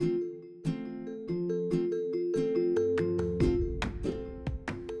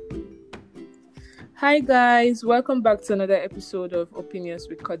Hi guys, welcome back to another episode of Opinions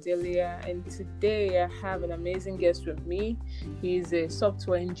with Cordelia. And today I have an amazing guest with me. He's a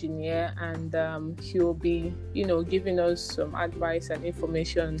software engineer, and he'll be, giving us some advice and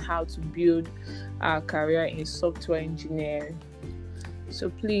information on how to build our career in software engineering. So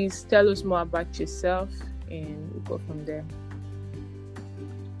please tell us more about yourself, and we'll go from there.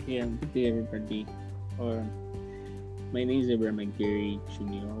 Yeah, good day everybody. My name is Abraham Gary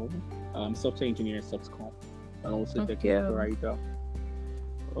Junior. I'm software engineer at Softcom and also technical writer.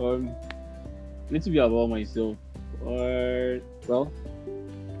 A little bit about myself.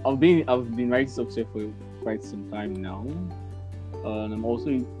 I've been writing software for quite some time now. I'm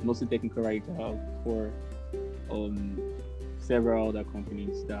also technical writer for several other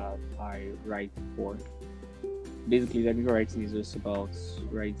companies that I write for. Basically, technical writing is just about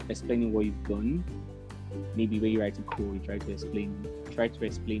explaining what you've done. Maybe when you write a code, you try to explain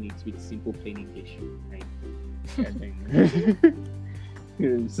it with simple plain English. Right?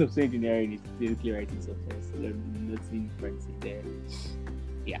 Software engineering is basically writing software, so there's nothing fancy there.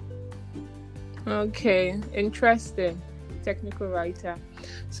 Yeah. Okay, interesting. Technical writer.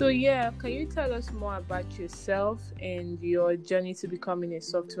 So can you tell us more about yourself and your journey to becoming a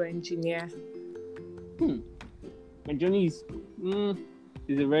software engineer? My journey is a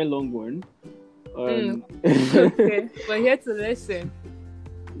very long one. Okay, we're here to listen.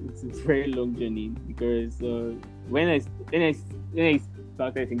 It's a very long journey because when I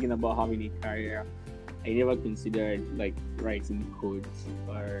started thinking about having a career, I never considered writing code.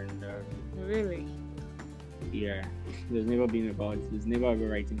 Really? Yeah, there's never ever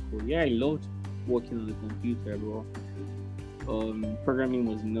writing code. Yeah, I loved working on the computer, but programming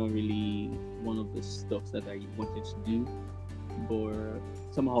was not really one of the stuff that I wanted to do. But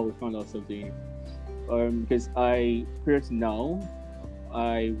somehow we found ourselves doing it. Because prior to now,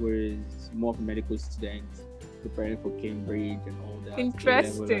 I was more of a medical student, preparing for Cambridge and all that.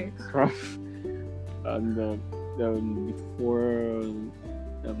 Interesting. And before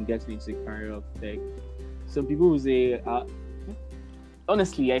getting into the career of tech, some people would say,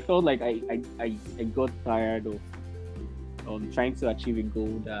 honestly, I felt like I got tired of trying to achieve a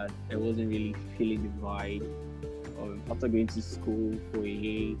goal that I wasn't really feeling the vibe. After going to school for a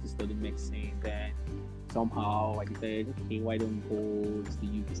year to study medicine, then somehow I decided, okay, why don't go to the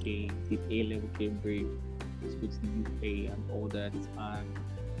UK, take A-level Cambridge, let's go to the UK and all that. And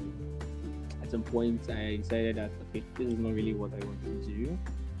at some point, I decided that, okay, this is not really what I want to do.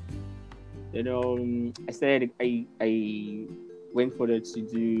 Then I went further to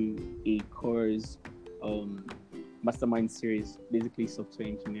do a course, mastermind series, basically software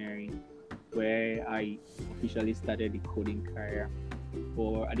engineering, where I officially started the coding career.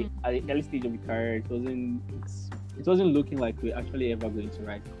 But at the early stage of the career, it wasn't looking like we're actually ever going to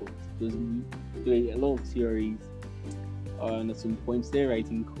write code. There were a lot of theories, and at some points they're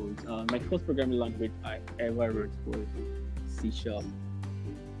writing code. My first programming language I ever wrote was C#.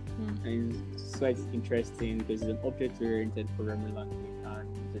 And so it's interesting because it's an object-oriented programming language, and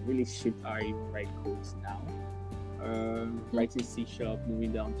it really shaped how I even write codes now. Writing C#,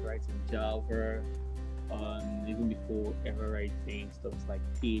 moving down to writing Java, even before ever writing stuff like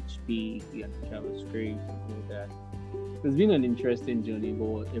PHP and JavaScript and all that. It's been an interesting journey,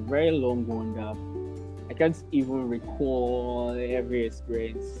 but a very long one that I can't even recall every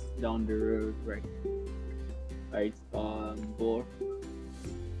experience down the road, right? But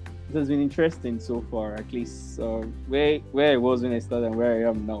it has been interesting so far, at least where I was when I started and where I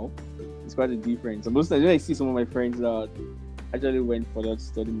am now. It's quite a difference. So most times when I see some of my friends that actually went further to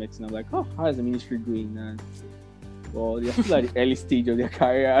study medicine, I'm like, oh, how is the ministry going? And well, they're still at the early stage of their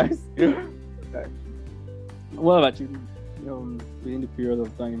careers. What about you? Within the period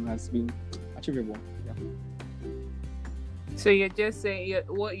of time has been achievable. Yeah. So you're just saying,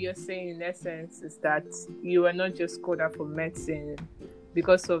 what you're saying in essence is that you are not just coder for medicine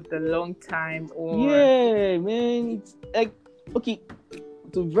because of the long time, or yeah, man, it's like, okay,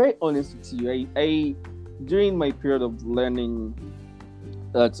 to be very honest with you, I during my period of learning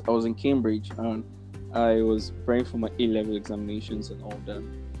that I was in Cambridge and I was preparing for my A-level examinations and all that.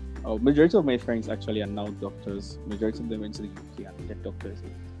 Majority of my friends actually are now doctors. Majority of them went to the UK and they're doctors.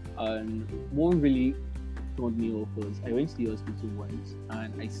 And one really turned me off was I went to the hospital once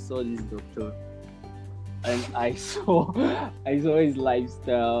and I saw this doctor, and I saw his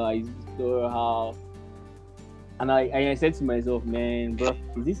lifestyle. I saw how. And I said to myself, man, bro,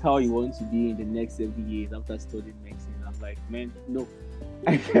 is this how you want to be in the next 7 years after studying medicine? I'm like, man, no,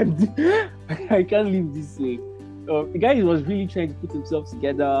 I can't live this way. The guy was really trying to put himself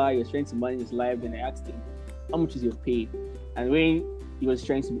together. He was trying to manage his life. Then I asked him, how much is your pay? And when he was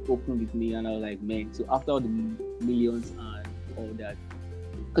trying to be open with me, and I was like, man. So after all the millions and all that,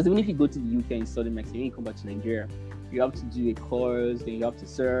 because even if you go to the UK and study medicine, when you come back to Nigeria, you have to do a course, then you have to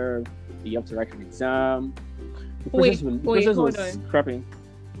serve, then you have to write an exam. The process was scrapping.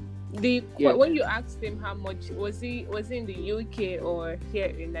 When you asked him how much was he in the UK or here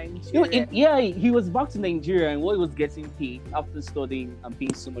in Nigeria? He was back to Nigeria, and what he was getting paid after studying and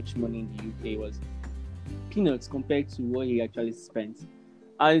paying so much money in the UK was peanuts compared to what he actually spent,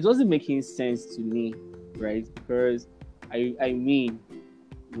 and it wasn't making sense to me, right? Because I mean,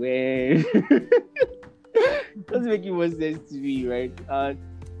 where it doesn't make more sense to me, right?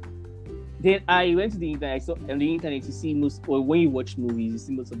 Then I went to the internet. I saw on the internet you see when you watch movies, you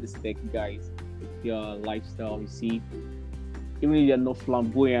see most of the tech guys, their lifestyle. You see, even if they're not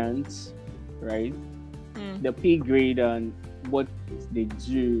flamboyant, right? The pay grade and what they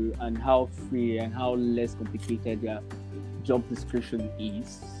do and how free and how less complicated their job description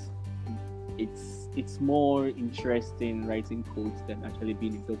is. It's more interesting writing codes than actually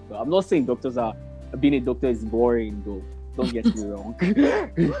being a doctor. I'm not saying being a doctor is boring though. Don't get me wrong.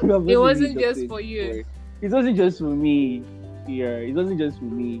 It wasn't just for you. It wasn't just for me. Yeah, it wasn't just for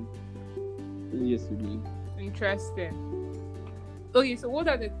me. It was just for me. Interesting. Okay, so what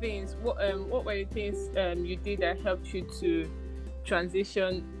are the things? What were the things you did that helped you to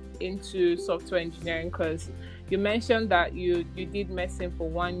transition into software engineering? Because you mentioned that you did medicine for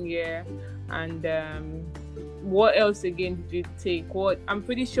 1 year, and what else again did you take? I'm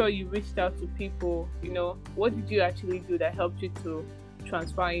pretty sure you reached out to people. What did you actually do that helped you to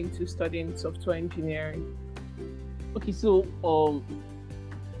transfer into studying software engineering? Okay, so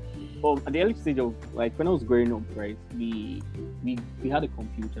at the early stage of like when I was growing up, right, we had a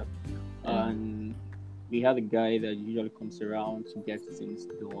computer, and we had a guy that usually comes around to get things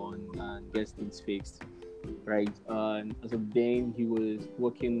done and get things fixed, right? And so then he was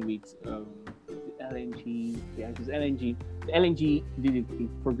working with LNG. Yeah, it was LNG. The LNG did a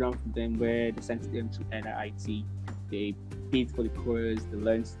program for them where they sent them to NIT. They paid for the course. They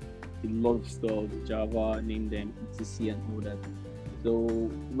learned a lot of stuff, Java, named them etc. and all that. So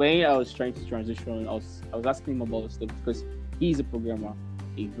when I was trying to transition, I was asking him about stuff because he's a programmer,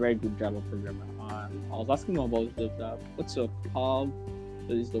 a very good Java programmer. I was asking him about stuff that what's up, how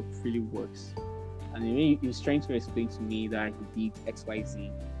does this stuff really works, and he was trying to explain to me that he did X, Y,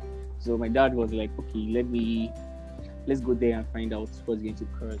 Z. So my dad was like, okay, let's go there and find out what's going to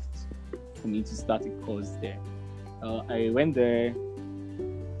cost for me to start a course there. I went there.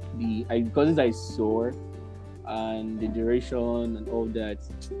 Because I saw and the duration and all that,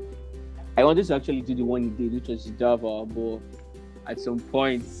 I wanted to actually do the one he did, which was Java, but at some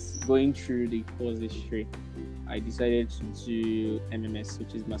point going through the course history, I decided to do MMS,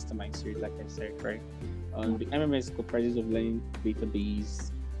 which is Mastermind Series, like I said, right? The MMS comprises of learning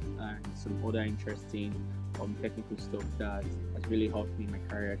database and some other interesting technical stuff that has really helped me in my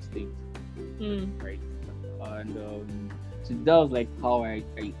career to date, right? And so that was like how I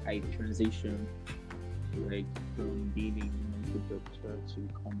transitioned, like from being a medical doctor to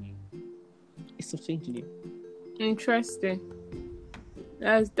becoming a software engineer. Interesting.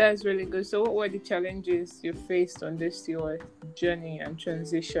 That's really good. So what were the challenges you faced on your journey and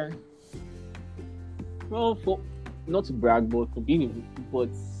transition? Well, not to brag, but being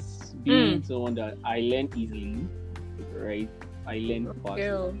someone that I learn easily, right? I learn fast.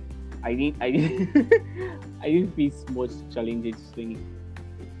 Yeah. I didn't face much challenges in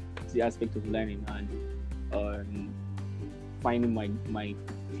the aspect of learning and finding my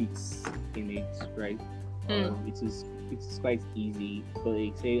fix in it, right? It's quite easy, but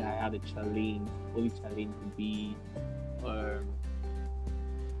they say I had a challenge. Only challenge would be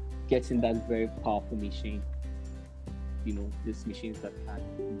getting that very powerful machine. These machines that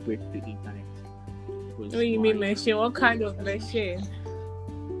can break the internet. What do you mean machine? What kind of machine?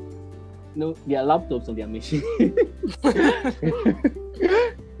 No, their laptops on their machine.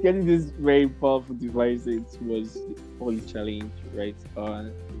 Getting this very powerful devices was the only challenge, right?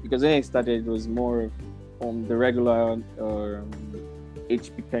 Because when I started, it was more of the regular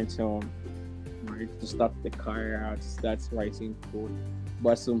HP Pentium, right? To start the career, to start writing code.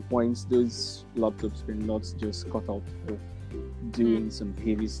 But at some points, those laptops were not just cut out for doing some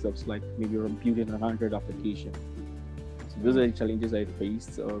heavy stuff, like maybe building an Android application. So those are the challenges I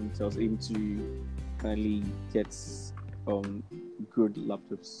faced. So I was able to finally get good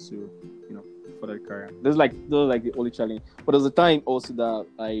laptops to for that career. Those are like the only challenge. But there was a time also that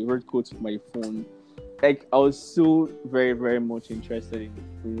I wrote code with my phone. Like I was so very, very much interested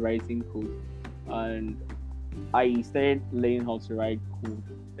in writing code, and I started learning how to write code,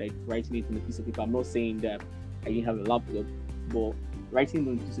 like writing it on a piece of paper. I'm not saying that I didn't have a laptop, but writing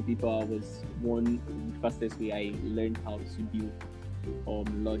on piece of paper was one of the fastest way I learned how to build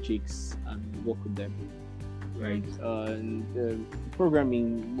logics and work with them. Right. And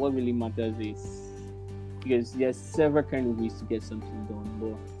programming, what really matters is because there's several kind of ways to get something done,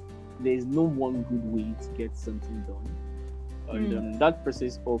 but there's no one good way to get something done. And that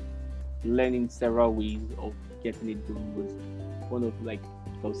process of learning several ways of getting it done was one of, like,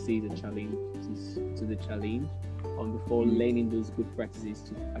 I'll say, the challenge to the challenge before learning those good practices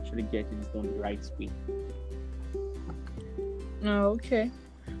to actually get it done the right way. Oh, okay.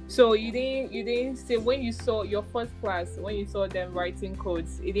 So you didn't say when you saw your first class, when you saw them writing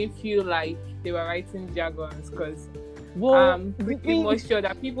codes, it didn't feel like they were writing jargons, because I'm pretty much sure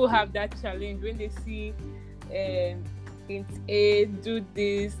that people have that challenge when they see int A, do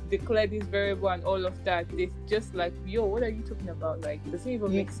this, declare this variable and all of that. They just like, yo, what are you talking about? Like, doesn't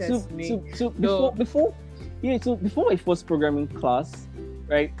even make sense to me. So before my first programming class,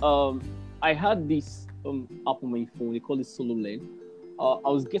 right? I had this app on my phone. They call it SoloLearn. I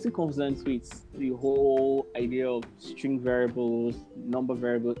was getting confident with the whole idea of string variables, number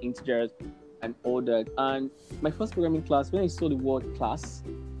variables, integers, and all that. And my first programming class, when I saw the word class,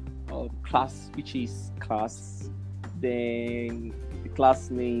 which is class, then the class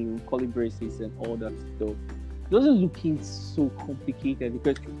name, curly braces, and all that stuff, it wasn't looking so complicated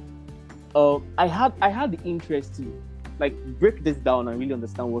because I had the interest to, like, break this down and really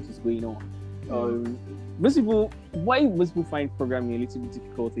understand what is going on. Most people find programming a little bit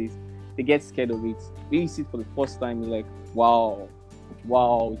difficult is they get scared of it. When you see it for the first time, you're like, wow,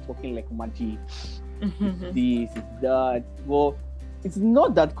 it's working like magic. It's this, it's that. Well, it's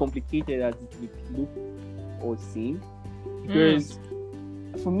not that complicated as it would look or seem. Because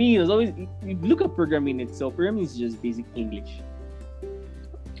for me, there's always, if you look at programming itself, programming is just basic English.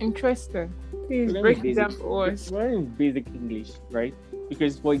 Interesting. Please break it down for us. Programming is basic English, right?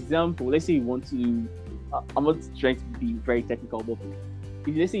 Because, for example, let's say you want to, I'm not trying to be very technical, but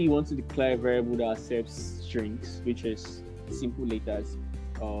if let's say you want to declare a variable that accepts strings, which is simple letters,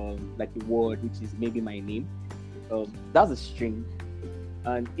 like a word, which is maybe my name, that's a string.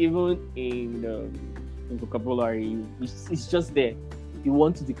 And even in vocabulary, it's just there. You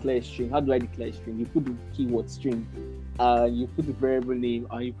want to declare a string. How do I declare a string? You put the keyword string, you put the variable name,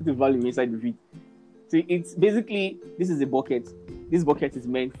 and you put the value inside of it. So it's basically, this is a bucket. This bucket is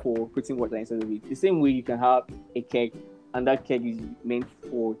meant for putting water inside of it. The same way you can have a keg, and that keg is meant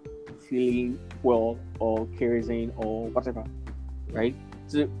for filling fuel or kerosene or whatever, right?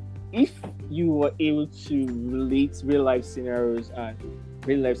 So if you were able to relate real life scenarios and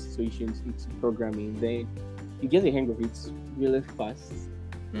real life situations into programming, then you get the hang of it really fast,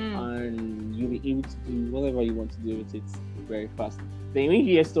 and you'll be able to do whatever you want to do with it very fast. Then when you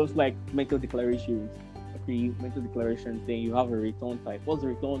hear stuff like mental declarations, mental declaration, then you have a return type. What's the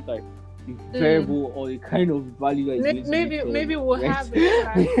return type? The variable or the kind of value that is maybe we'll have a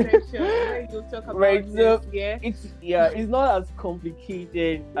class section where you'll talk about so this. It's not as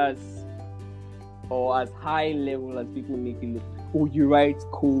complicated as or as high level as people make it look. Oh, you write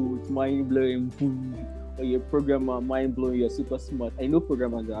code, mind blowing, boom. Or you're a programmer, mind blowing, you're super smart. I know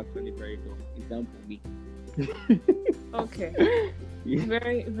programmers are actually very dumb. Example, me. Okay. Yeah.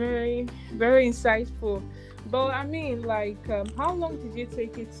 Very, very, very insightful. But I mean, like, how long did you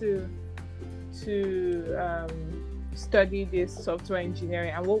take it to study this software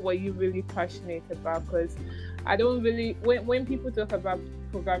engineering, and what were you really passionate about? Because I don't really, when people talk about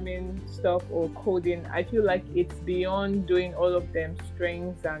programming stuff or coding, I feel like it's beyond doing all of them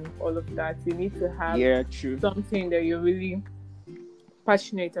strings and all of that. You need to have something that you're really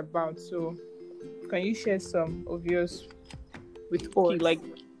passionate about. So can you share some of yours with us? Like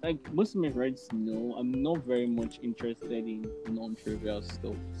most of my friends know, I'm not very much interested in non-trivial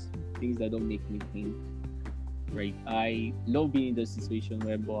stuff, things that don't make me think. Right? I love being in the situation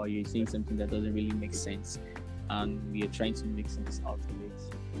whereby you're saying something that doesn't really make sense, and we are trying to make sense out of it.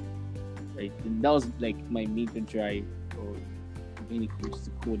 Right? And that was like my major drive when it comes to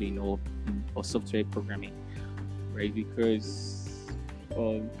coding or software programming. Right? Because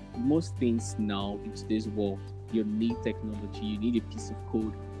most things now in today's world, you need technology, you need a piece of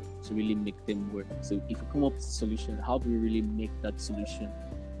code to really make them work. So if you come up with a solution, how do we really make that solution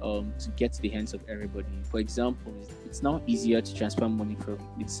to get to the hands of everybody? For example, it's now easier to transfer money from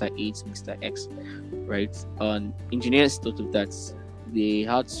Mr. A to Mr. X, right? Engineers thought of that. They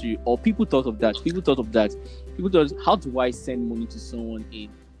had to, or people thought of that. People thought, how do I send money to someone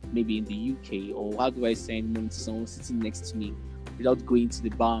maybe in the UK, or how do I send money to someone sitting next to me without going to the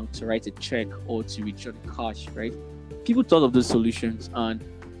bank to write a check or to withdraw the cash, right? People thought of those solutions, and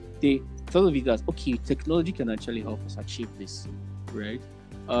they thought of it as, okay, technology can actually help us achieve this. right?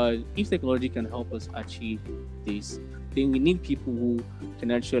 If technology can help us achieve this, then we need people who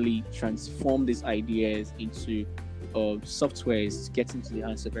can actually transform these ideas into softwares to get into the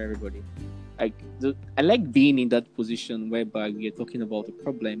hands of everybody. I like being in that position whereby we are talking about a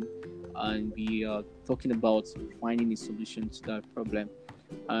problem and we are talking about finding a solution to that problem.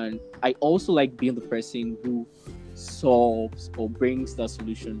 And I also like being the person who solves or brings that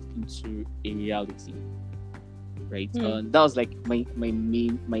solution into a reality, right? That was like my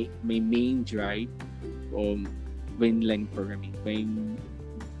main drive when learning programming, when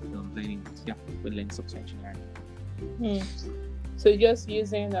learning software engineering. So just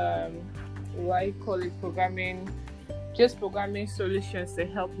using what I call it programming solutions to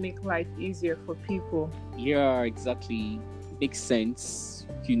help make life easier for people. Yeah, exactly. Makes sense.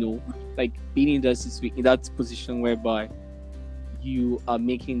 Like being in that position whereby you are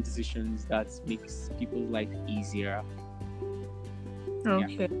making decisions that makes people's life easier.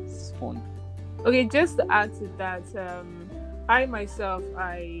 Okay. Yeah, it's fun. Okay, just to add to that, I myself,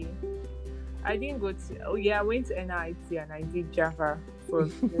 I didn't go to. I went to NIT and I did Java for a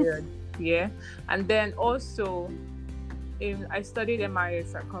period. Yeah, and then also, I studied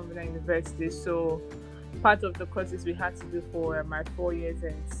MIS at Convenant University. So part of the courses we had to do for my 4 years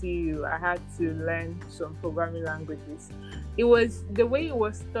in CU, I had to learn some programming languages. It was the way it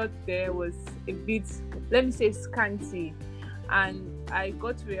was taught there was a bit, let me say, scanty, and I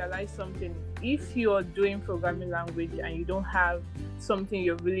got to realize something. If you're doing programming language and you don't have something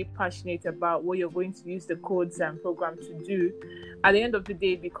you're really passionate about, what you're going to use the codes and program to do, at the end of the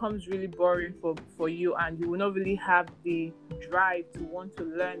day, it becomes really boring for you, and you will not really have the drive to want to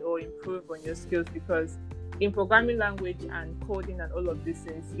learn or improve on your skills, because in programming language and coding and all of these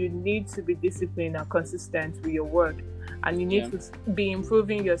things, you need to be disciplined and consistent with your work, and you need to be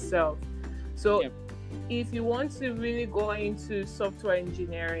improving yourself. So if you want to really go into software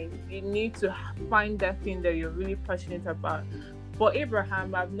engineering, you need to find that thing that you're really passionate about. For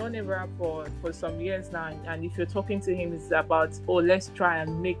Abraham, I've known Abraham for some years now, and if you're talking to him, it's about, let's try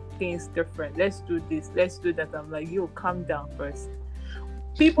and make things different. Let's do this, let's do that. I'm like, calm down first.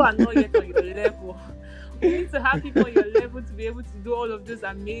 People are not yet on your level. You need to have people on your level to be able to do all of those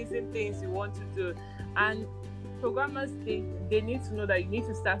amazing things you want to do. And programmers, they need to know that you need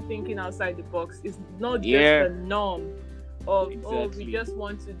to start thinking outside the box. It's not just the norm of, we just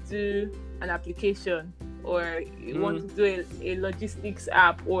want to do an application, or you want to do a logistics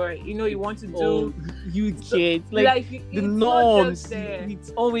app, or you want to do the norms.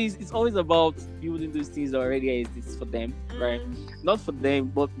 It's always about building those things already. It's for them, right? Not for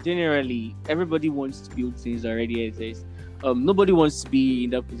them, but generally everybody wants to build things already as is. Nobody wants to be in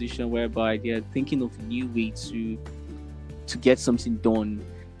that position whereby they are thinking of a new way to get something done,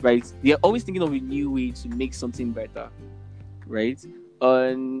 right? They are always thinking of a new way to make something better, right?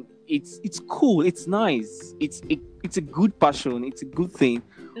 And it's cool, it's nice, it's a good passion, it's a good thing.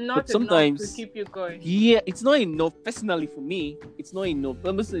 But sometimes to keep you going. Yeah, it's not enough. Personally, for me, it's not enough.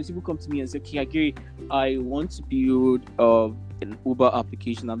 But most of the people come to me and say, "Okay, Agiri, I want to build an Uber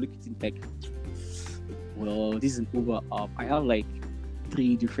application." I'm looking at it like, well, this is an Uber app. I have like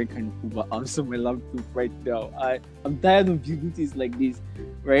 3 different kind of Uber apps on my laptop right now. I'm tired of building things like this,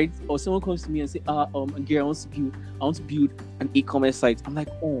 right? Or someone comes to me and say, Agiri, I want to build an e-commerce site. I'm like,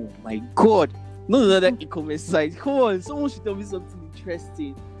 oh my god, not another e-commerce site. Come on, someone should tell me something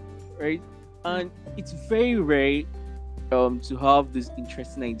interesting, right? And it's very rare to have these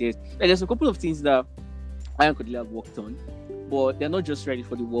interesting ideas. Like, there's a couple of things that I and Cordelia have worked on, but they're not just ready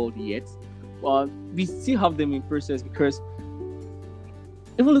for the world yet. We still have them in process, because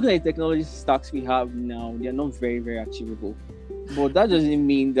even looking at the technology stacks we have now, they're not very, very achievable. But that doesn't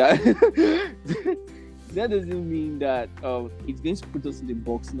mean that it's going to put us in the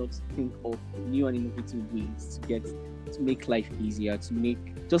box not to think of new and innovative ways to make life easier, to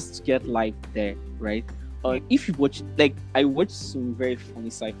get life there, right? If you watch, like, I watched some very funny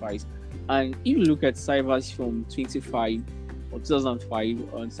sci-fis, and if you look at sci-fis from 2005 or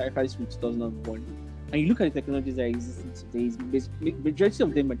 2005 and sci-fis from 2001, and you look at the technologies that exist today, majority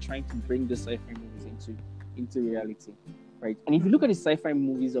of them are trying to bring the sci-fi movies into reality, right? And if you look at the sci-fi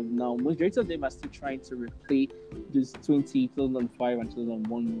movies of now, majority of them are still trying to replay those 2005 and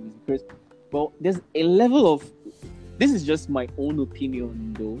 2001 movies, because, well, there's a level of, this is just my own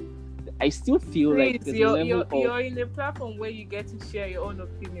opinion though, I still feel like there's you're in a platform where you get to share your own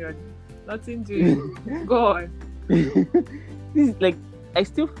opinion. Nothing to go on. This is like, I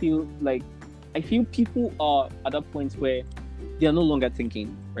still feel like, I feel people are at that point where they are no longer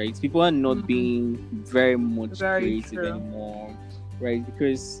thinking, right? People are not being very much creative anymore, right?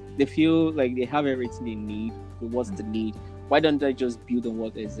 Because they feel like they have everything they need. But what's the need? why don't I just build on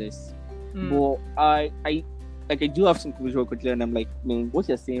what exists? Mm. But I do have some cultural criteria, and I'm like, man, what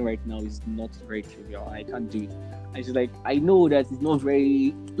you're saying right now is not very trivial. I can't do it. And she's like, I know that it's not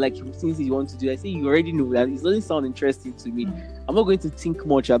very, like, things you want to do. I say, you already know that. It doesn't sound interesting to me. I'm not going to think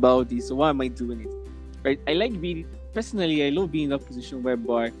much about this. So why am I doing it? Right? I like being, personally, I love being in that position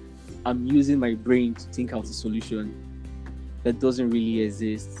whereby I'm using my brain to think out a solution that doesn't really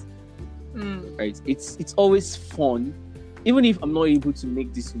exist. Right? It's always fun. Even if I'm not able to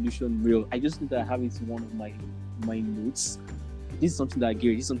make this solution real, I just know that I have it in one of my notes. This is something that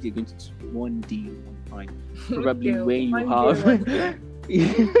Gary, this is something you're going to do one day, one time. Probably when you have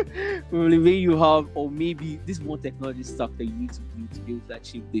probably when you have, or maybe this one technology stack that you need to do to be able to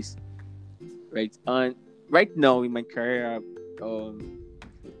achieve this. Right? And right now in my career,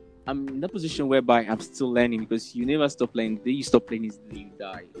 I'm in a position whereby I'm still learning, because you never stop learning. The day you stop learning is the day you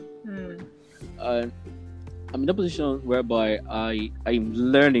die. I'm in a position whereby I'm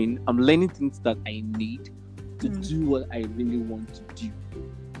learning things that I need to do what I really want to do.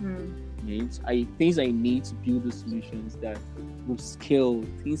 Things I need to build the solutions that will scale,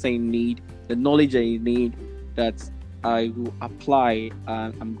 things I need, the knowledge I need that I will apply,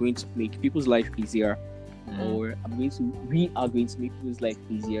 and I'm going to make people's life easier, or we are going to make people's life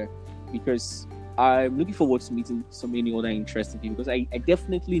easier, because I'm looking forward to meeting so many other interesting people, because I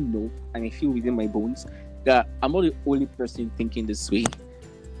definitely know, and I feel within my bones, that I'm not the only person thinking this way,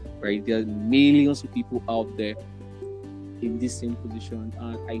 right? There are millions of people out there in this same position,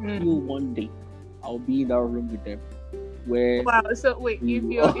 and I feel one day I'll be in that room with them. Where wow, so wait, if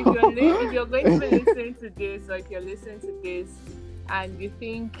you're going to be listening to this, or if you're listening to this and you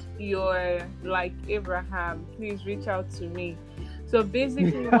think you're like Abraham, please reach out to me. So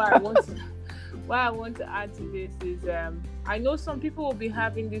basically what I want to add to this is I know some people will be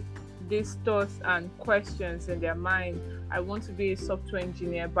having these thoughts and questions in their mind. I want to be a software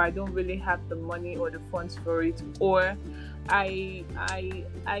engineer, but I don't really have the money or the funds for it, or I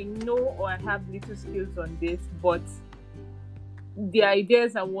know, or I have little skills on this, but the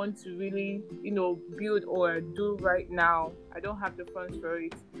ideas I want to really, build or do right now, I don't have the funds for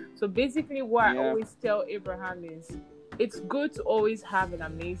it. So basically what I always tell Abraham is, it's good to always have an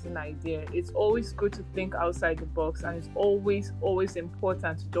amazing idea. It's always good to think outside the box, and it's always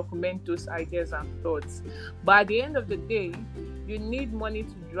important to document those ideas and thoughts. But at the end of the day, you need money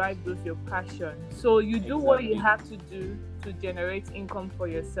to drive those your passion. So you do what you have to do to generate income for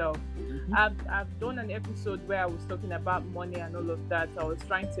yourself. I've done an episode where I was talking about money and all of that. I was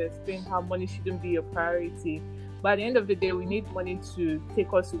trying to explain how money shouldn't be your priority. But at the end of the day, we need money to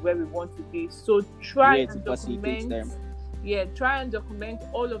take us to where we want to be. So try and document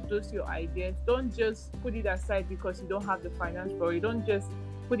all of those your ideas. Don't just put it aside because you don't have the finance for it. Don't just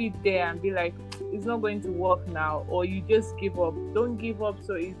put it there and be like, it's not going to work now, or you just give up. Don't give up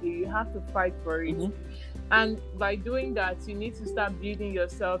so easily. You have to fight for it. And by doing that, you need to start building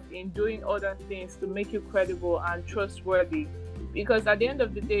yourself in doing other things to make you credible and trustworthy. Because at the end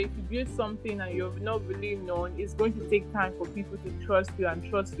of the day, if you build something and you're not really known, it's going to take time for people to trust you and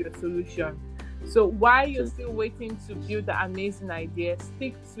trust your solution. So while you're still waiting to build the amazing idea,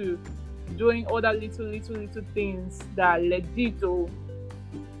 stick to doing other little things that are legit, or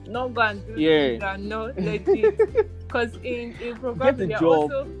not go and do things that are not legit. Because in programming, get the job,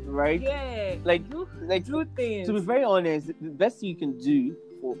 also, right? Do things. To be very honest, the best thing you can do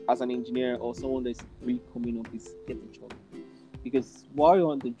as an engineer or someone that's really coming up is get a job. Because while you're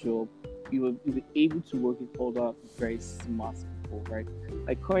on the job, you'll be able to work with other very smart people, right?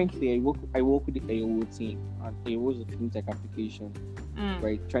 Like currently, I work with the AOO team, and AOO is a fintech application,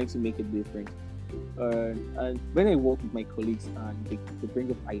 right? Trying to make a difference. And when I work with my colleagues and they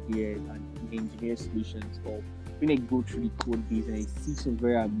bring up ideas and engineer solutions, or when I go through the code base and I see some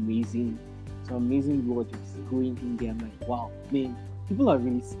amazing logics going in there, I'm like, wow, man, people are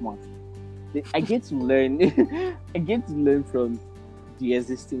really smart. I get to learn. I get to learn from the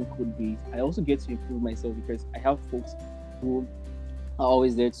existing code base. I also get to improve myself because I have folks who are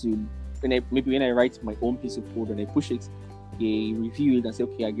always there to, when I write my own piece of code and I push it, they review it and say,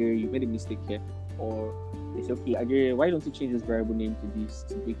 okay, Agere, you made a mistake here. Or they say, okay, Agere, why don't you change this variable name to this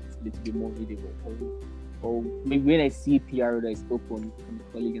to make it a little bit more readable? Or maybe when I see a PR that is open from the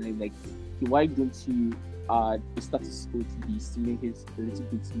colleague and I'm like, okay, why don't you add a status code to this to make it a little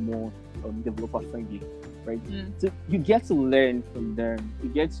bit more developer friendly, right? So you get to learn from them. You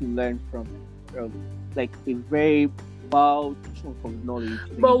get to learn from like a very wild chunk of knowledge.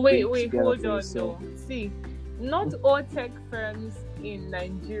 But wait, hold on though. See, not all tech firms in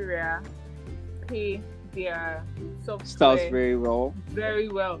Nigeria pay their software very well. Very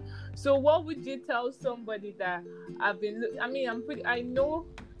well. So what would you tell somebody that I mean, I know.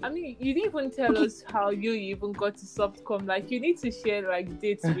 I mean, you didn't even tell Okay. us how you even got to Softcom. Like, you need to share like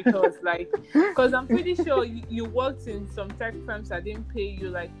dates with us, like, because I'm pretty sure you worked in some tech firms that didn't pay you.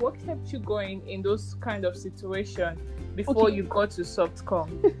 Like, what kept you going in those kind of situation before Okay. you got to Softcom?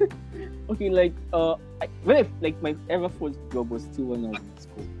 Okay, like my ever first job was still when I was in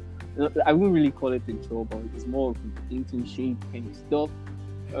school. I wouldn't really call it a job, but it's more of an internship kind of stuff.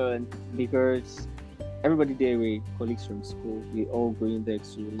 Because everybody there were colleagues from school. We all going there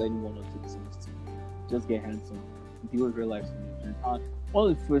to learn one or two things to just get hands on, build real life solutions. And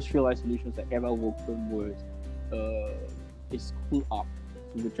one of the first real life solutions I ever worked on was a school app.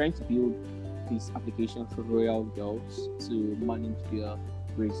 So we're trying to build this application for royal girls to manage their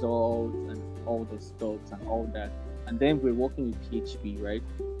results and all the stuff and all that. And then we're working with PHP, right?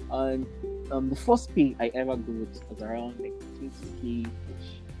 And the first pay I ever got was around like 20k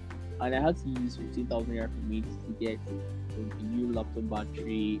ish. And I had to use 15,000 naira for me to get a new laptop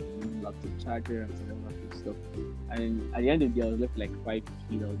battery, a new laptop charger, and some other good stuff. And at the end of the day, I was left like 5k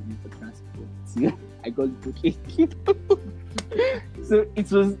that I was using for transport. So I got the 8k. So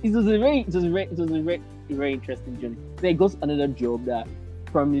it was a very interesting journey. Then I got another job that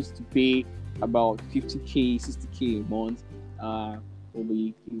promised to pay about 50k, 60k a month. We'll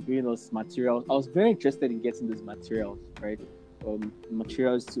be giving us materials. I was very interested in getting those materials, right?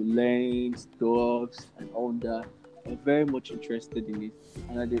 Materials to learn, stuff, and all that. I'm very much interested in it.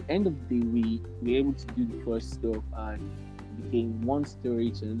 And at the end of the day, we were able to do the first stuff, and it became one story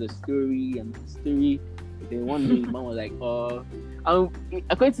to another story and story. Then one day, man was like,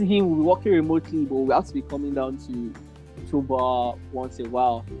 according to him, we were working remotely, but we have to be coming down to Toba once a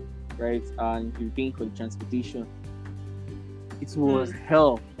while, right? And we were paying for the transportation. It was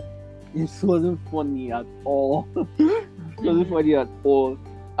hell. It wasn't funny at all. It wasn't funny at all.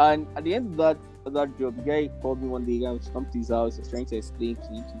 And at the end of that job, the guy called me one day. The guy was come to his house, was trying to explain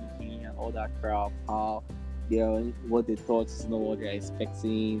to me and all that crap, how what they thought is not what they're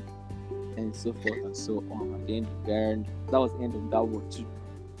expecting, and so forth and so on. At the end of that was the end of that one too.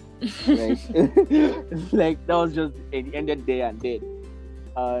 Right? Like that was just it ended there and then.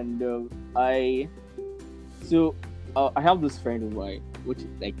 And I have this friend of mine, which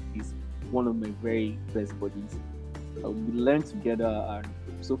like is one of my very best buddies. We learned together, and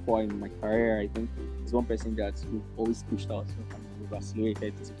so far in my career, I think he's one person that we've always pushed ourselves and we've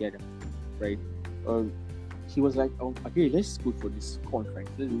accelerated together, right? He was like, okay, let's go for this conference.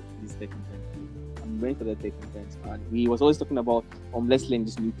 Let's go for this tech event. I'm going for the tech event, and he was always talking about let's learn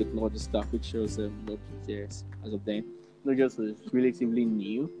this new technology stuff, which was Node.js as of then. Node.js was relatively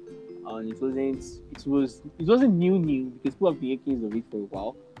new, and it wasn't new because people have been making use of it for a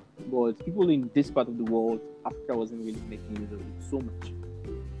while. But people in this part of the world, Africa wasn't really making use of it so much,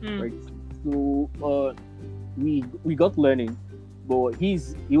 right? So we got learning, but he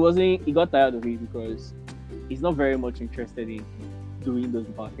got tired of it because he's not very much interested in doing those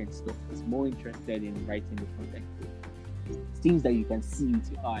backend stuff. He's more interested in writing the front end, things that you can see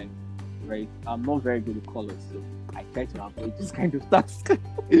with your eye, right? I'm not very good at colors, so I try to avoid this kind of task.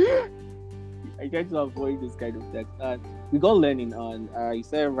 And we got learning on. I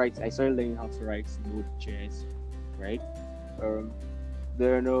started learning how to write Node.js, right?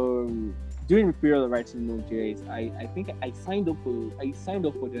 During the period of writing Node.js, I think I signed up for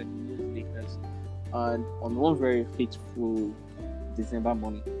the newsletters, and on one very fateful December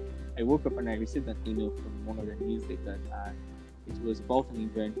morning, I woke up and I received an email from one of the newsletters, and it was about an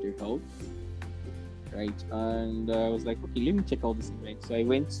event they held. Right, and I was like, okay, let me check out this event. So I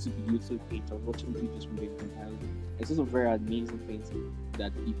went to the YouTube page. I was watching videos from the event. I saw some very amazing things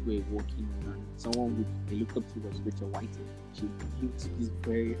that people were working on. And someone they looked up to was Rachel Whiting. She built this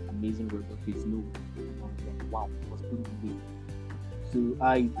very amazing robot with Node. And I was like, wow, it was pretty good. So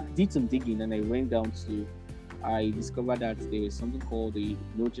I did some digging, and I discovered that there was something called the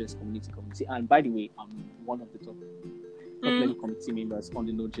Node.js community. And by the way, I'm one of the top many committee members on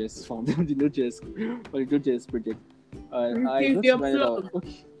the Node.js project. I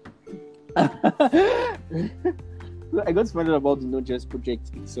got to find out about the Node.js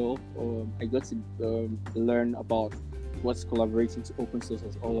project itself. I got to learn about what collaborating to open source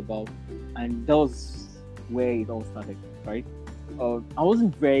was all about, and that was where it all started, right? I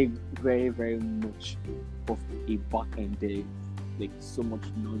wasn't very, very, very much of a backend dev, like so much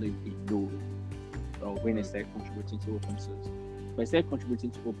knowledge in Node. When I started contributing to open source. But I started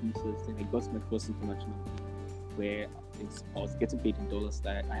contributing to open source, then I got my first international gig where I was getting paid in dollars.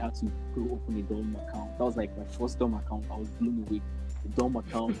 That I had to go open a DOM account. That was like my first DOM account. I was blown away. the Dom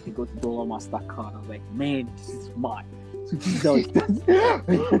account, I got the Dollar Mastercard. I was like, man, this is mine. So this is how it starts.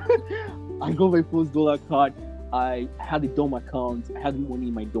 I got my first dollar card. I had the Dom account. I had money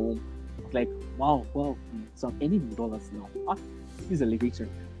in my Dom. I was like, wow. So I'm earning in dollars now. This is elevation.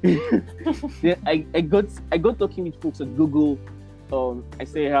 Then I got talking with folks at Google. I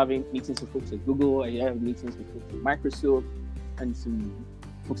started having meetings with folks at Google. I had meetings with folks at Microsoft and some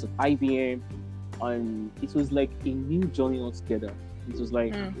folks at IBM. And it was like a new journey altogether. It was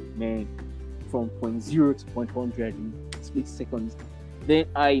like, man, from point 0 to point 100 in split seconds. Then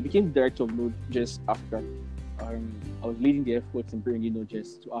I became the director of Node.js Africa. I was leading the efforts in bringing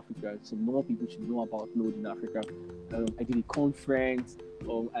Node.js to Africa, so more people should know about Node in Africa. I did a conference.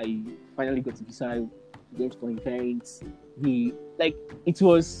 I finally got to decide going for events. It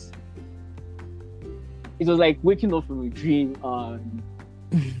was like waking up from a dream and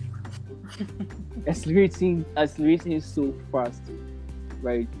accelerating so fast,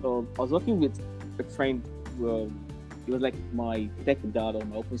 right? I was working with a friend. He was like my tech dad or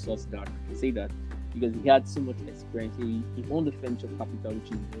my open source dad. I say that because he had so much experience. He owned the venture capital,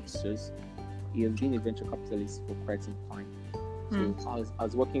 which is Nodesters. He has been a venture capitalist for quite some time. So I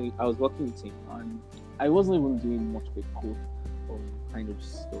was working with him, and I wasn't even doing much with code or kind of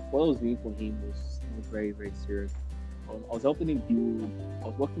stuff. What I was doing for him was very, very serious. I was helping him build. I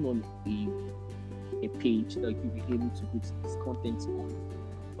was working on a page that he'd be able to put his content on,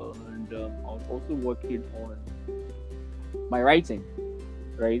 and I was also working on my writing.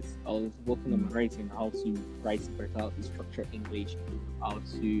 Right, I was working on my writing, how to write better, how to structure English, how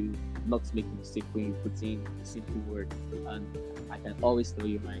to not make a mistake when you put in a simple word. And I can always tell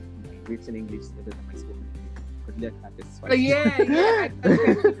you my written English is better than my spoken English. I can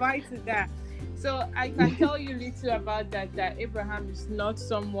testify to that. So I can tell you little about that. That Abraham is not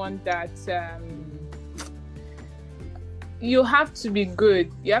someone that. You have to be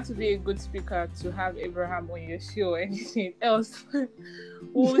good. You have to be a good speaker to have Abraham on your show. Anything else,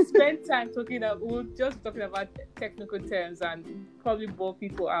 we'll spend time we'll just talking about technical terms and probably bore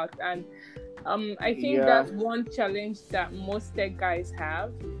people out. And I think that's one challenge that most tech guys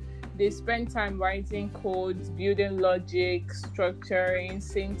have. They spend time writing codes, building logic, structuring,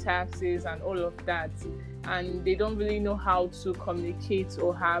 syntaxes, and all of that. And they don't really know how to communicate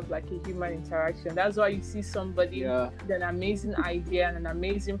or have like a human interaction. That's why you see somebody with an amazing idea and an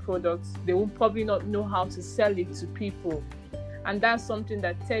amazing product, they will probably not know how to sell it to people. And that's something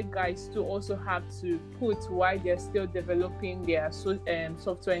that tech guys too also have to put while they're still developing their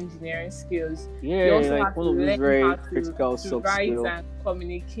software engineering skills. They also have to learn how to write and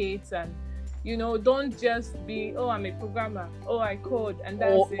communicate, and don't just be, I'm a programmer, I code, and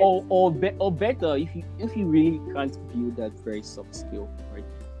that's it. Or better, if you really can't build that very soft skill, right?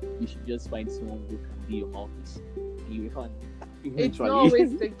 You should just find someone who can be your mouthpiece. You can. It's not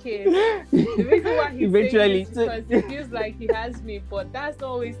always the case. The reason why he's saying this is because he feels like he has me, but that's not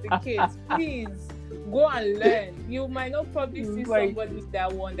always the case. Please go and learn. You might not probably see somebody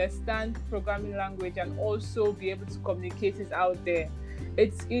that will understand programming language and also be able to communicate it out there.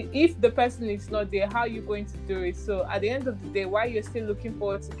 If the person is not there, how are you going to do it? So at the end of the day, while you're still looking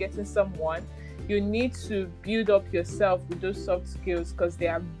forward to getting someone, you need to build up yourself with those soft skills because they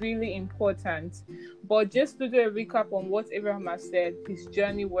are really important. But just to do a recap on what Abraham has said, his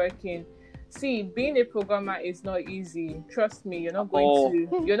journey working. See, being a programmer is not easy. Trust me, you're not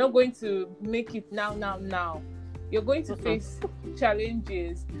going to make it now. You're going to face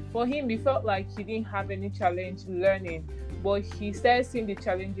challenges. For him, he felt like he didn't have any challenge learning, but he started seeing the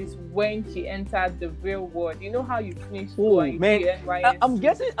challenges when he entered the real world. You know how you finish school and man,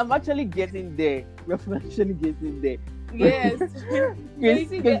 I'm actually getting there. We're actually getting there. Yes.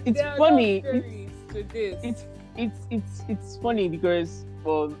 It's funny. To this. It's funny because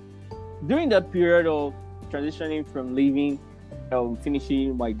during that period of transitioning from leaving,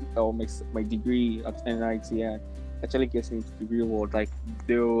 finishing my degree at NIT and actually getting into the real world, like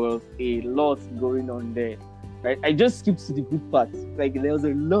there was a lot going on there. Right? I just skipped to the good part. Like there was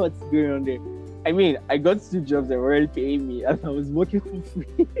a lot going on there. I mean, I got 2 jobs that were already paying me, and I was working for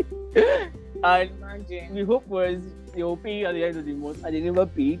free. And the hope was they will pay you at the end of the month, and they never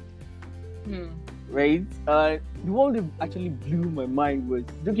paid. Right? The one that actually blew my mind was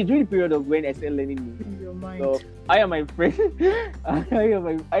during the period of when I started learning. Your mind. So I and my friend,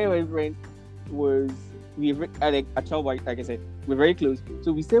 was like I said, we're very close.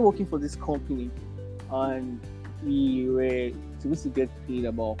 So we started working for this company, and we were supposed to get paid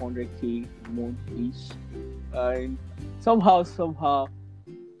about 100K a month each. And somehow, Kasala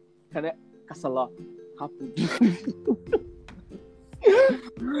happened.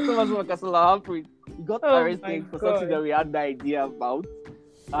 Kasala happened. We got Oh my arrested for something that God. we had no idea about.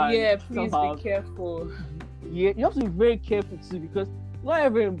 And Yeah, please somehow, be careful. yeah, you have to be very careful too, because not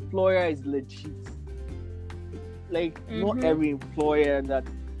every employer is legit. Like, not Mhm. every employer that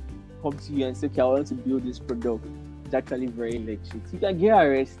comes to you and says, okay, I want to build this product, is actually very legit. You can get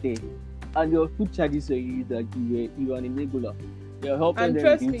arrested, and your food charges on you that you are an enabler. You're helping And them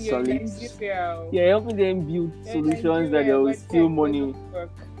trust build me, you're in solid. Nigeria. You're helping them build You're in solutions that they Nigeria will where steal tech money. doesn't work.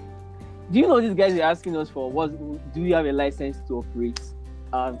 Do you know these guys are asking us for do you have a license to operate?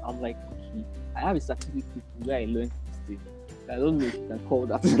 And I'm like, okay, I have a certificate where I learned this thing. I don't know if you can call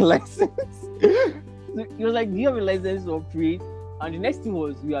that a license. So he was like, do you have a license to operate? And the next thing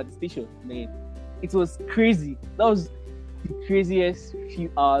was, we were at the station. Man, it was crazy. That was the craziest few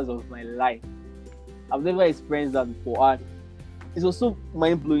hours of my life. I've never experienced that before. And it was so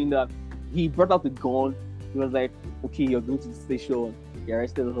mind-blowing that he brought out the gun. He was like, okay, you're going to the station. He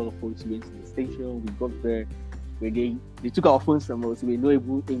arrested a lot of folks. We went to the station. We got there. They took our phones from us. We were not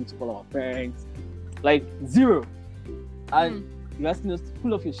able to call our parents. Like, zero. And you're asking us to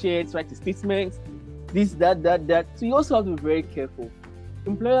pull off your shirts, write a statement, this, that. So you also have to be very careful.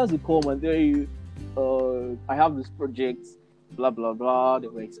 Employers will come and tell you, I have this project, blah, blah, blah. They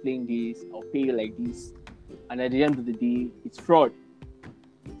will explain this. I'll pay you like this. And at the end of the day, it's fraud.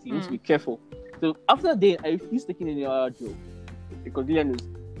 So you need to be careful. So after that, I refused taking any other job. Because Lillian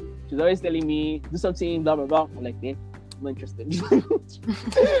she was always telling me, do something, blah, blah, blah. I'm like, man, I'm not interested.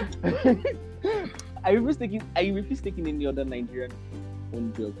 I refused taking any other Nigerian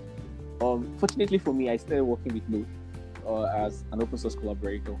own job. Fortunately for me, I started working with Node as an open source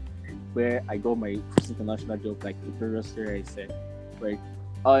collaborator, where I got my first international job, like the previous year I said, right?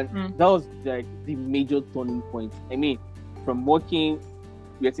 That was like the major turning point. I mean, from working,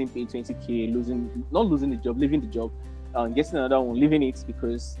 getting paid 20k, not losing the job, leaving the job, and getting another one, leaving it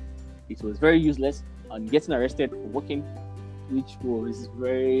because it was very useless, and getting arrested for working, which was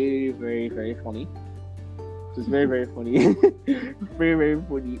very, very, very funny. It was very, very funny. Very, very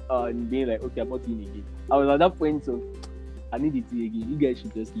funny. And being like, okay, I'm not doing it again. I was at that point, so I need it again. You guys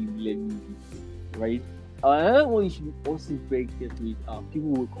should just leave me, let me be. Right? Another one you should also be very careful with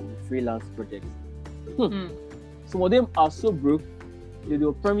people who come with freelance projects. Some of them are so broke,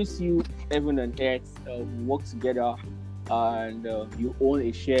 they'll promise you heaven and earth, work together, and you own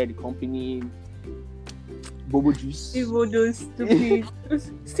a shared company. Bobo juice. People those stupid.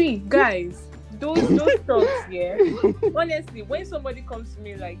 See, guys, those talks, yeah. Honestly, when somebody comes to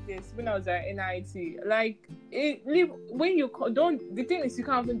me like this, when I was at NIT, like when you don't. The thing is, you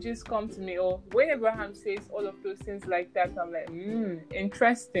can't even just come to me. Or when Abraham says all of those things like that, I'm like,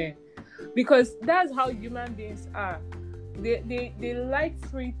 interesting, because that's how human beings are. They like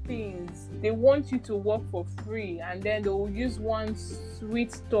free things. They want you to work for free, and then they'll use one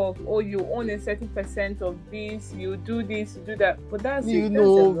sweet talk. Or you own a certain percent of this, you do this, you do that. But that's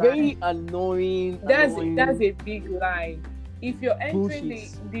very annoying. That's a big lie. If you're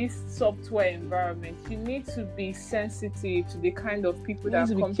entering this software environment, you need to be sensitive to the kind of people that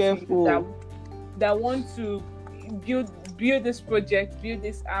come to you that want to build this project, build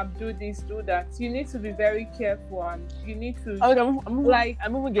this app, do this, do that. You need to be very careful, and you need to I'm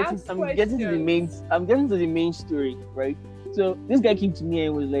getting to the main story, right? So this guy came to me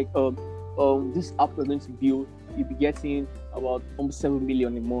and was like, this app we're going to build, you'll be getting about almost 7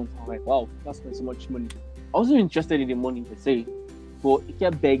 million a month. I'm like, wow, that's not so much money. I wasn't interested in the money per se, but he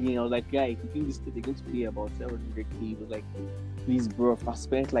kept begging. I was like, guy, if you do this, they're going to pay about 700k. He was like, please, bro, I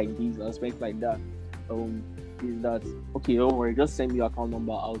spent like this, I spent like that. Is that okay? Don't worry, just send me your account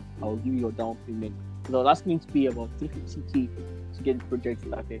number. I'll give you your down payment. So I was asking him to pay about 350k to get the project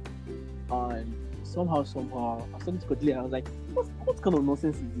started. And somehow, I started to calculate. I was like, what kind of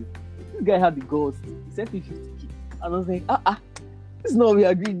nonsense is this? This guy had the goals. He sent me 50k, and I was like, this is not what we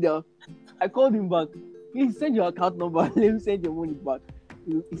agreed now. I called him back. Please send your account number. Let me send your money back.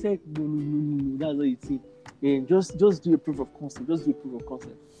 He said, no, that's what you see. And just do a proof of concept. Just do a proof of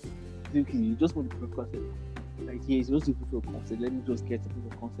concept. Okay, you just want the proof of concept. Like, yes, just do proof of concept. Let me just get the proof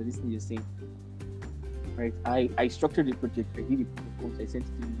of concept. This thing you're saying. Right? I structured the project. I did the proof of concept. I sent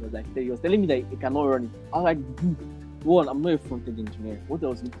it to him. He was telling me that he cannot run it. I was like, dude, one, I'm not a front-end engineer. What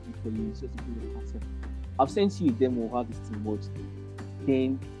else need to do for you? It's just a proof of concept. I've sent you a demo of how this thing works.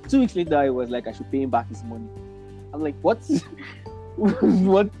 Then 2 weeks later, I was like, I should pay him back his money. I'm like, what?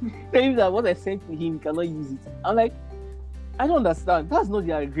 What? Tell him that what I sent to him, he cannot use it. I'm like, I don't understand. That's not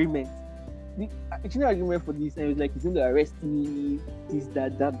the agreement. The actual argument for this, and it was like, he's going to arrest me, this,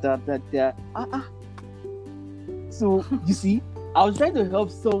 that. So, you see, I was trying to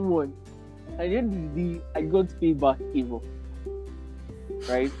help someone, and at the end of the day, I got to pay back evil.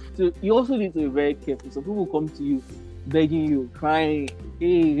 right? So you also need to be very careful. Some people come to you, begging you, crying,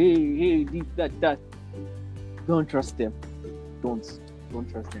 hey, this, that. Don't trust them. Don't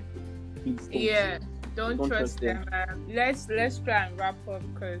trust them. Please don't. Yeah, don't trust them. Let's try and wrap up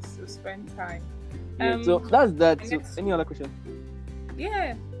because we spend time. Yeah, so that's that. So any other question?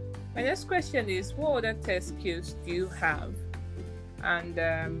 Yeah. My next question is, what other tech skills do you have and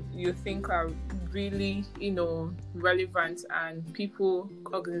you think are really, relevant, and people,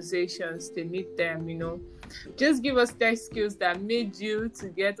 organizations, they need them, just give us tech skills that made you to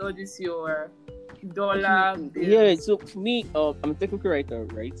get all this your dollar bills. Yeah, so for me, I'm a technical writer,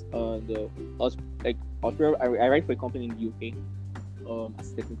 right? I write for a company in the UK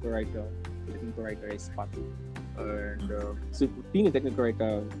as a technical writer. Technical writer expert. And so being a technical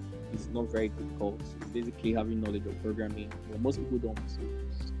writer is not very difficult. It's basically having knowledge of programming. Well, most people don't.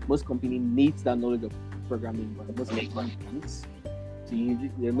 Most company needs that knowledge of programming, but most company don't. So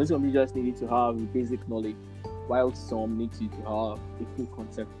most company just need to have a basic knowledge, while some need to have a full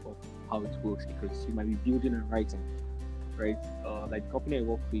concept of how it works, because you might be building and writing, right? Like the company I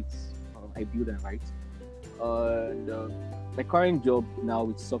work with, I build and write. And my current job now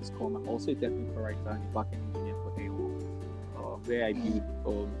with Softcom, I'm also a technical writer and a backend engineer for AO, where I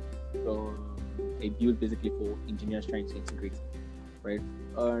build basically for engineers trying to integrate, right?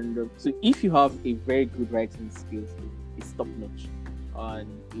 And so if you have a very good writing skills, it's top notch, and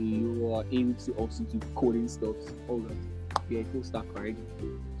you are able to also do coding stuff, all that, you're a full stack already.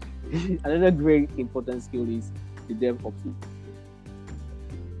 Another very important skill is the DevOps.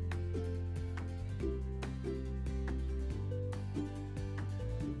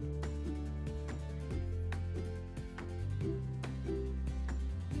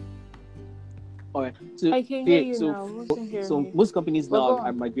 All right. So I can hear you now. So most companies now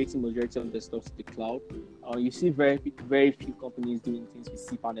are migrating majority of their stuff to the cloud. You see very few companies doing things with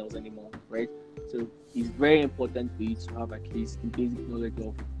cPanels anymore, right? So it's very important for you to have at least the basic knowledge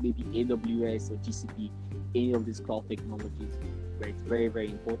of maybe AWS or GCP, any of these cloud technologies, right? Very, very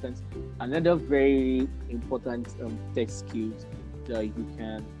important. Another very important tech skills that you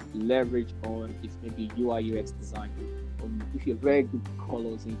can leverage on is maybe UI UX design. If you're very good with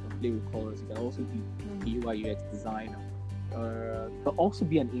colors and you can play with colors, you can also be a UI UX designer. You can also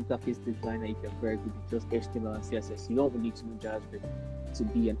be an interface designer if you're very good with just HTML and CSS. You don't need to know JavaScript to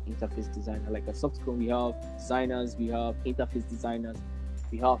be an interface designer. Like at Softcom, we have designers, we have interface designers,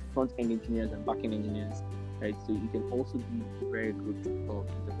 we have front-end engineers and back-end engineers, right? So you can also be very good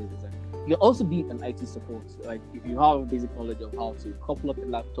interface designer. You can also be an IT support. So like if you have basic knowledge of how to couple up a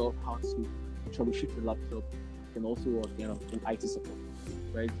laptop, how to troubleshoot the laptop, you can also work in IT support,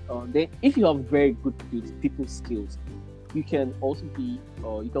 right? Then if you have very good people skills, you can also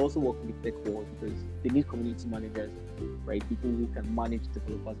work in the tech world, because they need community managers, right? People who can manage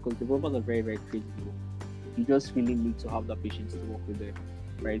developers, because developers are very, very crazy people. You just really need to have that patience to work with them,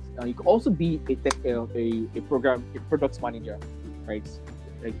 right? And you can also be a product manager, right?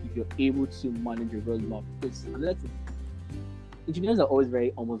 Like if you're able to manage a roadmap, because engineers are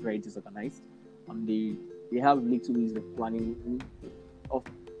almost very disorganized, and they have little ways of planning of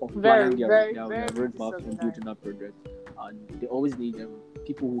planning their roadmaps and building up projects. And they always need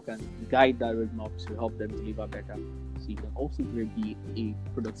people who can guide that roadmap to help them deliver better. So you can also be a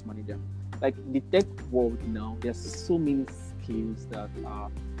product manager. Like the tech world now, there's so many skills that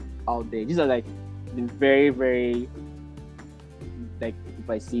are out there. These are like the very, very, like if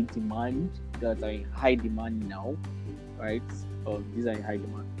I say demand, that are in high demand now, right? These are in high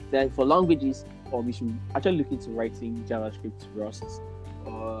demand. Then for languages, we should actually look into writing JavaScript, Rust,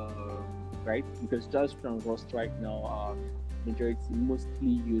 right? Because JavaScript and Rust right now are mostly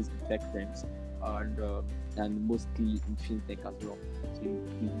used in tech firms and mostly in fintech as well. So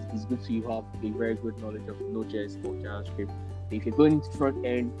it's good to have a very good knowledge of Node.js or JavaScript. If you're going into front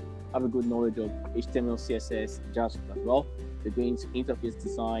end, have a good knowledge of HTML, CSS, JavaScript as well. If you're going into interface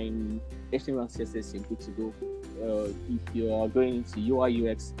design, HTML and CSS, you're good to go. If you are going into UI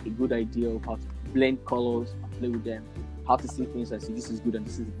UX, a good idea of how to blend colors and play with them, how to see things and say this is good and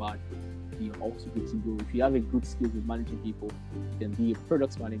this is bad, you're also good to go. If you have a good skills with managing people, you can be a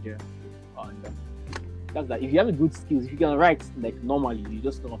product manager. And that's that. If you have a good skills, if you can write like normally, you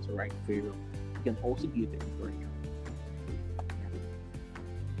just know how to write very well, you can also be a technical writer.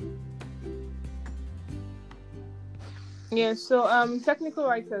 Yeah, so technical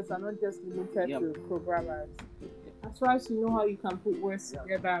writers are not just limited to programmers. As far as you know how you can put words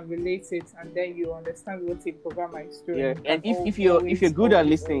together and relate it, and then you understand what a programmer is doing. Yeah, and if you're good at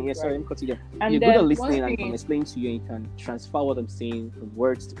listening, sorry, let me continue. If you're good at listening and can explain to you and you can transfer what I'm saying from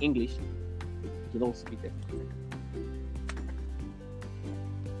words to English, you can also be technical.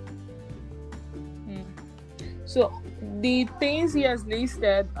 So the things he has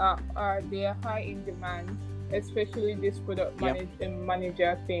listed are they are high in demand, especially this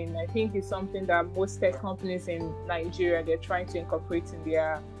manager thing. I think it's something that most tech companies in Nigeria, they're trying to incorporate in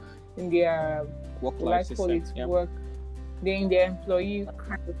their Work-life system. Work, in their employee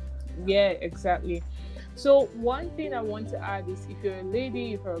kind of, yeah, exactly. So one thing I want to add is, if you're a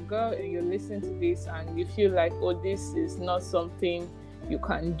lady, if you're a girl, and you're listening to this and you feel like, oh, this is not something you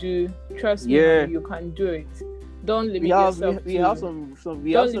can do, trust me, you can do it. Don't limit yourself. We have some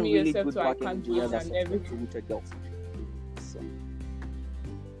really good backend engineers and everything.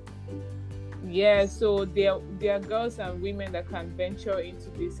 Yeah, so there are girls and women that can venture into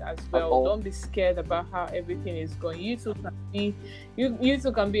this as well. Don't be scared about how everything is going. You too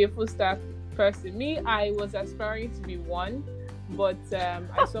can be a full stack person. Me, I was aspiring to be one, but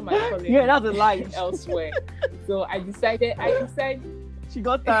I saw my calling that's a lie. elsewhere. So I decided she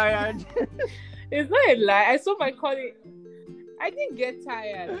got tired. It's not a lie. I saw my calling. I didn't get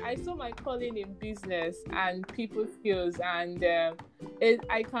tired. I saw my calling in business and people skills, and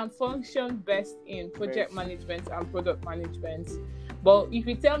I can function best in project management and product management. But if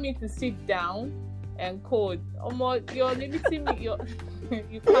you tell me to sit down and code, you're limiting me.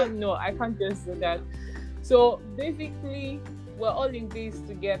 You can't. No, I can't just do that. So basically, we're all in this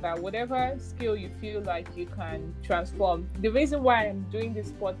together. Whatever skill you feel like you can transform. The reason why I'm doing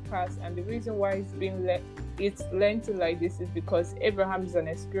this podcast and the reason why it's lengthy like this is because Abraham is an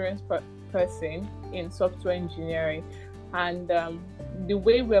experienced person in software engineering, and the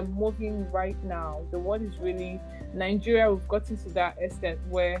way we're moving right now, the world is really Nigeria. We've gotten to that extent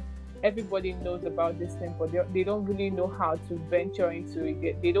where everybody knows about this thing, but they don't really know how to venture into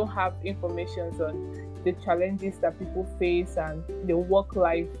it. They don't have information on the challenges that people face and the work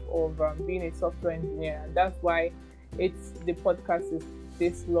life of being a software engineer. And that's why the podcast is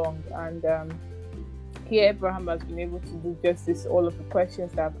this long. And here Abraham has been able to do justice all of the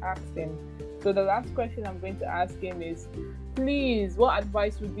questions that I've asked him. So the last question I'm going to ask him is, please, what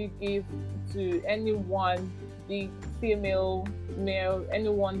advice would you give to anyone, the female, male,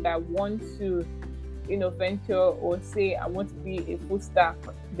 anyone that wants to venture or say, I want to be a full stack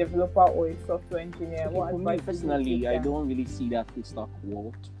developer or a software engineer? For me personally, I don't really see that full stack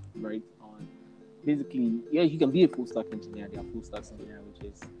world, right? Basically, yeah, you can be a full stack engineer. There are full stack engineer,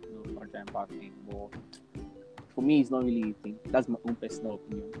 which is front-end, back-end. But for me, it's not really a thing. That's my own personal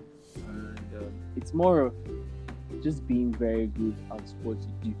opinion, and it's more of just being very good at what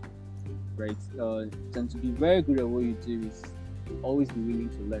you do, right? And to be very good at what you do is always be willing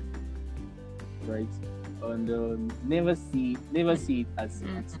to learn, right? And never see it as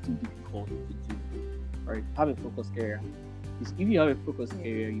it's too difficult to do, right? Have a focus area. Because if you have a focus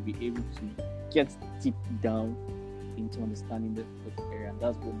area, you'll be able to get deep down into understanding the focus area, and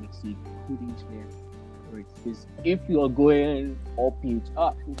that's what makes you a good engineer, right? Because if you are going up page,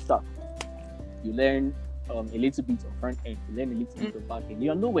 full stack, you learn a little bit of front end, you learn a little bit of back end,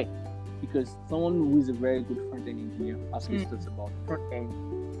 you are nowhere. Because someone who is a very good front end engineer asks questions about front end,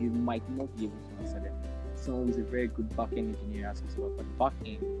 you might not be able to answer them. Someone who is a very good back end engineer asks questions about the back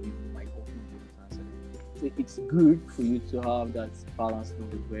end, you might also not be able to answer them. So it's good for you to have that balanced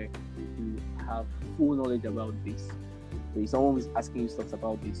knowledge where you have full knowledge about this. So if someone is asking you stuff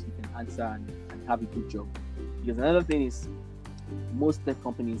about this, you can answer and have a good job. Because another thing is, most tech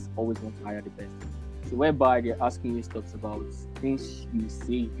companies always want to hire the best. So whereby they're asking you stuff about things you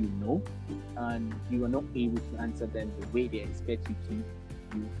say you know, and you are not able to answer them the way they expect you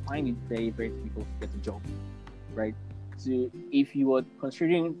to, you find it very, very difficult to get a job, right? So if you are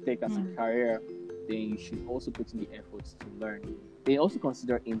considering tech as a career, then you should also put in the efforts to learn. They also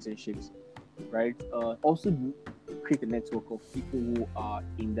consider internships, right? Also create a network of people who are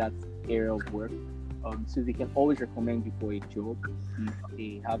in that area of work, so they can always recommend you for a job if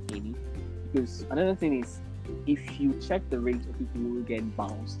they have any. Because another thing is, if you check the rate of people who get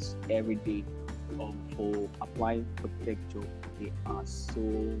bounced every day for applying for tech job, they are so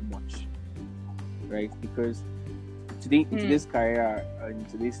much, right? Because today, in today's career, in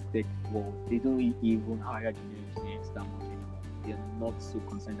today's tech world, they don't even hire junior engineers that much anymore. They are not so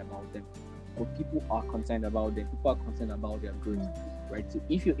concerned about them. But people are concerned about them. People are concerned about their growth, right? So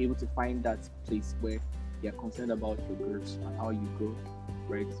if you're able to find that place where they are concerned about your growth and how you grow,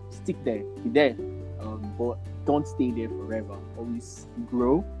 right? Stick there, be there, but don't stay there forever. Always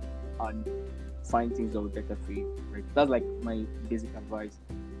grow and find things that will be better for you, right? That's like my basic advice.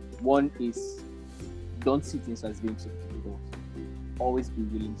 One is, don't see things as being too difficult. Always be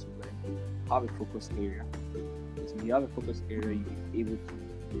willing to learn. Have a focus area. Because if you have a focus area, you'll be able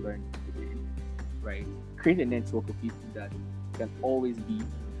to learn to learn, right? Create a network of people that can always be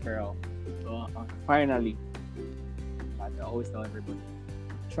referral. And finally, Like I always tell everybody,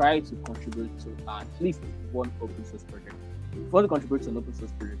 try to contribute to at least one open source project. If you want to contribute to an open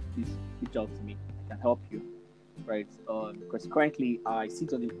source project, please reach out to me. I can help you. Right? Because currently I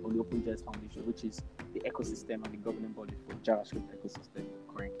sit on the OpenJS Foundation, which is the ecosystem and the governing body for JavaScript ecosystem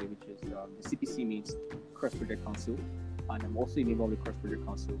currently, which is the CPC means Cross Project Council, and I'm also a member of the Cross Project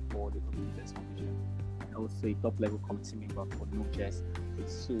Council for the OpenJS Foundation, and also a top level committee member for Node.js.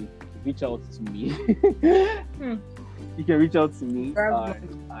 So reach out to me. You can reach out to me,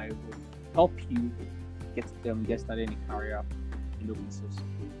 and I will help you get started in a career in open source.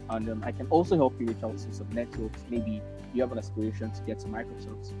 And I can also help you reach out to some networks. Maybe you have an aspiration to get to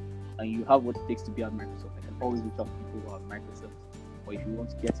Microsoft and you have what it takes to be at Microsoft. I can always reach out to people who are at Microsoft. Or if you want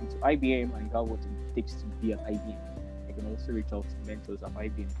to get into IBM and you have what it takes to be at IBM, I can also reach out to mentors at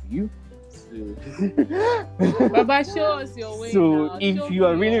IBM for you. So, Baba, show us your way. So now. if you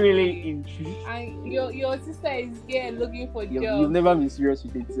are really intrigued, your sister is here looking for jobs. You've never been serious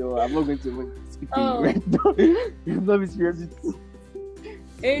with it, so I'm not going to speak to you right now. You've never been serious with it.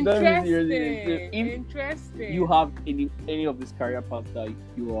 Interesting. If you have any of this career path that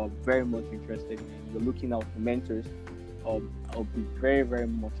you are very much interested in and you're looking out for mentors, I'll be very, very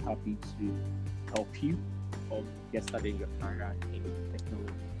much happy to help you get started in your career in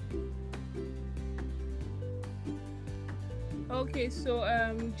technology. Okay, so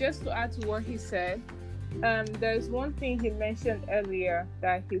just to add to what he said, there's one thing he mentioned earlier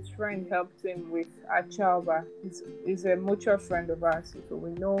that his friend helped him with at Chalba. He's a mutual friend of ours, so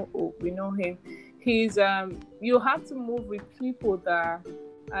we know him. He's you have to move with people that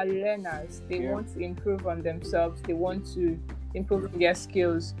are learners. They want to improve on themselves. They want to improve their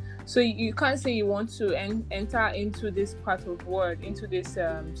skills. So you can't say you want to enter into this part of world, into this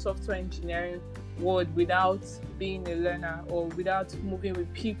software engineering world without being a learner or without moving with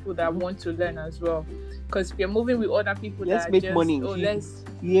people that want to learn as well. Because if you're moving with other people that make just, money. Those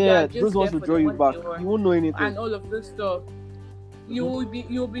ones will draw you back. You won't know anything. And all of this stuff, you'll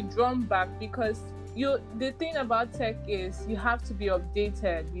be drawn back because the thing about tech is you have to be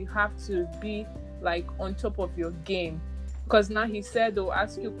updated. You have to be like on top of your game. Because now he said they'll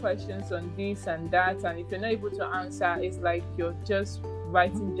ask you questions on this and that, and if you're not able to answer, it's like you're just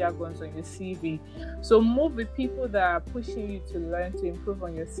writing jargons on your CV. So move with people that are pushing you to learn, to improve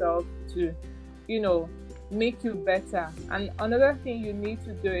on yourself, to, make you better. And another thing you need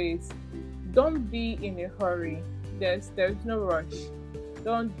to do is don't be in a hurry. There's no rush.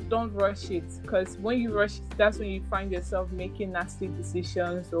 Don't rush it, because when you rush it, that's when you find yourself making nasty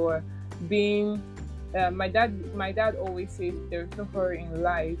decisions or being my dad always says there's no hurry in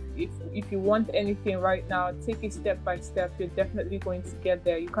life. If you want anything right now, take it step by step. You're definitely going to get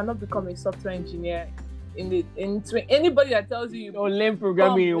there. You cannot become a software engineer anybody that tells you don't learn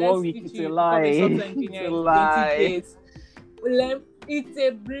programming in 1 week. It's a lie. It's a lie. It's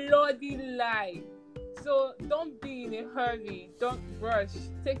a bloody lie. So don't be in a hurry. Don't rush.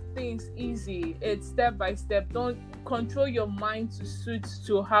 Take things easy. It's step by step. Don't control your mind to suit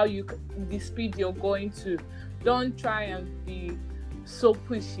to the speed you're going to. Don't try and be so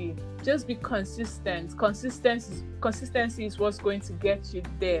pushy. Just be consistent. Consistency is what's going to get you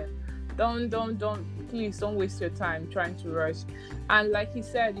there. Please don't waste your time trying to rush. And like he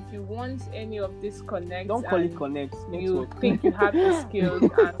said, if you want any of this connect, don't call it connect. You think you have the skills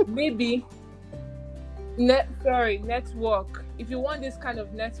and maybe network. If you want this kind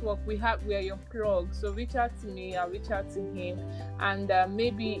of network, we are your plug. So reach out to me, I'll reach out to him. And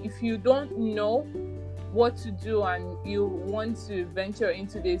maybe if you don't know what to do and you want to venture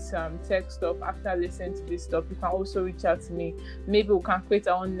into this tech stuff after listening to this stuff, you can also reach out to me. Maybe we can create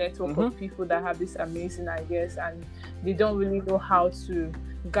our own network of people that have these amazing ideas and they don't really know how to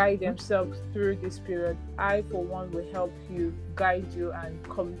guide themselves through this period. I, for one, will help you, guide you, and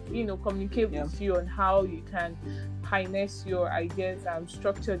communicate with you on how you can harness your ideas and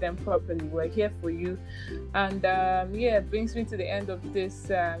structure them properly. We're here for you. And it brings me to the end of this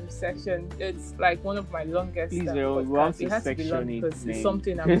section. It's like one of my longest. Please, it has to be long because it's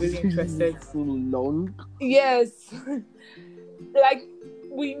something I'm really interested. So long. Yes. Like,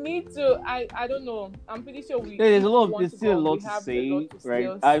 we need to. I don't know. I'm pretty sure there's still a lot to say, right?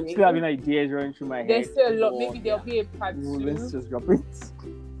 I'm still having ideas running through my head. There's still a lot. Maybe there'll be a part 2. Let's just drop it.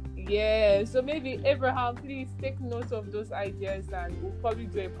 Yeah. So maybe Abraham, please take note of those ideas, and we'll probably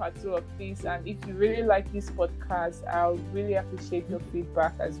do a part 2 of this. And if you really like this podcast, I'll really appreciate your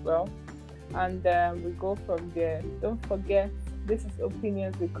feedback as well. And we go from there. Don't forget, this is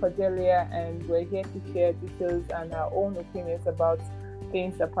Opinions with Cordelia, and we're here to share details and our own opinions about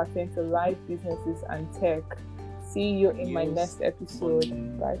things that pertain to life, businesses, and tech. See you in my next episode.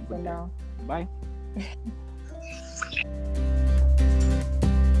 Bye for now. Bye.